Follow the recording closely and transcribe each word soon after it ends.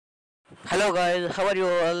Hello guys, how are you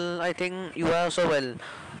all? I think you are so well.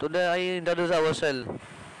 Today I introduce ourselves.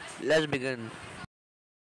 Let's begin.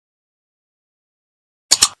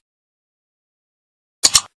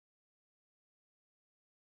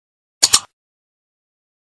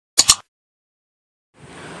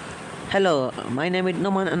 Hello, my name is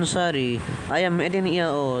Noman Ansari. I am 18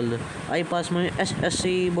 years old. I passed my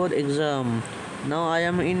SSC board exam. Now I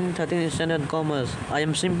am in 13th standard commerce. I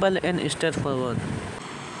am simple and straightforward.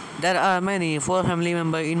 There are many four family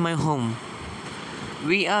members in my home.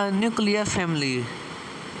 We are nuclear family.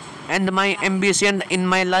 And my ambition in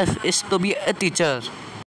my life is to be a teacher.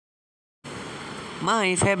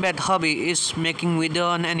 My favorite hobby is making video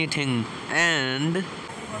on anything and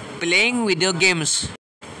playing video games,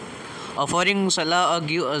 offering salah or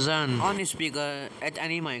give azan on speaker at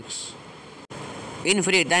any mics. In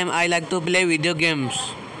free time, I like to play video games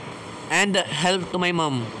and help to my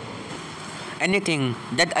mom. Anything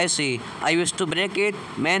that I see, I used to break it,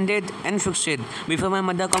 mend it, and fix it before my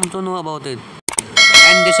mother comes to know about it.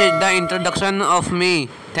 And this is the introduction of me.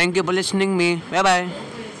 Thank you for listening me. Bye bye.